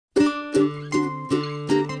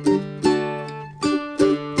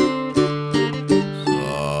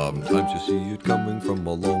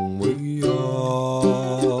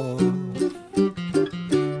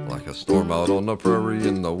the prairie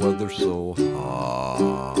and the weather's so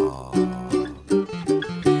hot,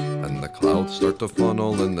 and the clouds start to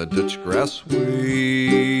funnel and the ditch grass waves,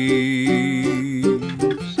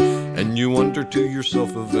 and you wonder to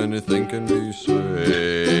yourself if anything can be saved.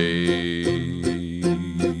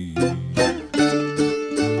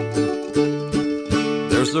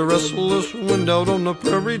 There's a restless wind out on the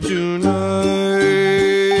prairie tonight,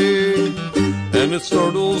 and it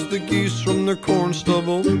startles the geese from their corn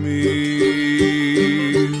stubble meal,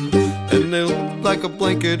 and they look like a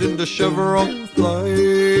blanket in the chevron flight,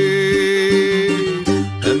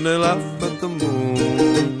 and they laugh at the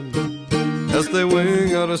moon as they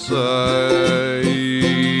wing out of sight.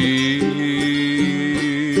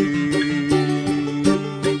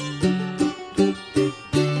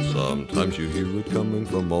 Sometimes you hear it coming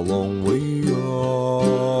from a long way off,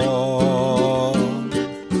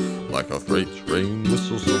 like a freight train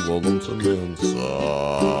whistle so lonesome and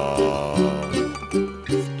soft,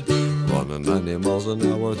 running 90 miles an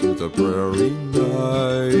hour through the prairie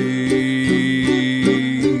night.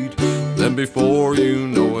 Then before you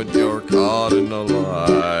know it, you're caught in the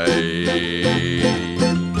light.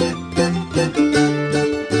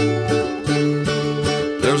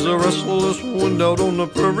 There's a restless wind out on the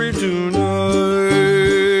prairie tonight,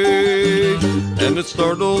 and it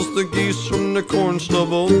startles the geese from the corn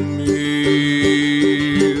stubble meal,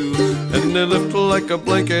 and they lift like a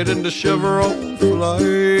blanket in the chevron flight,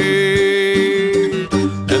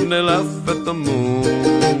 and they laugh at the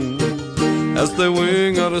moon as they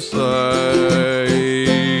wing out of sight.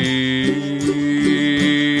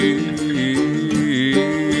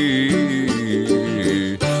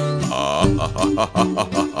 Ah, ha, ha, ha, ha,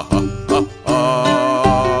 ha, ha, ha.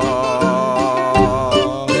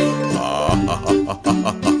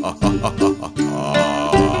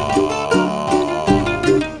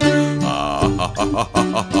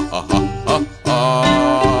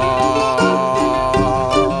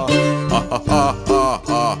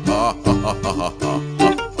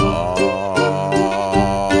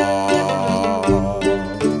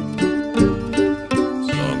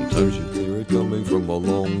 Sometimes you hear it coming from a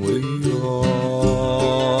long way off,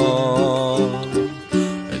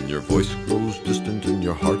 and your voice grows distant and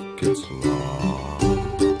your heart gets lost,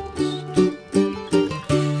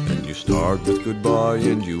 and you start with goodbye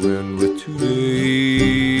and you end with today,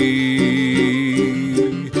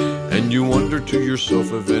 and you wonder to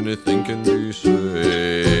yourself if anything can be saved.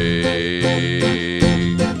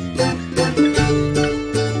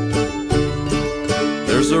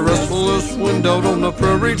 There's a restless wind out on the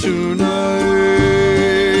prairie tonight,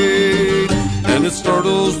 and it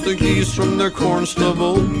startles the geese from their corn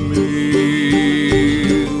stubble meal,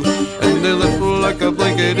 and they lift like a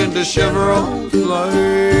blanket into chevron flight,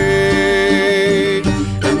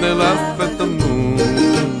 and they laugh at the moon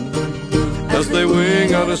as they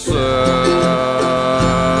wing out of sight.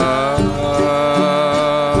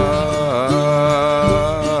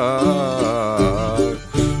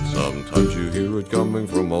 Sometimes you hear it coming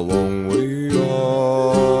from a long way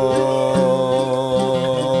off,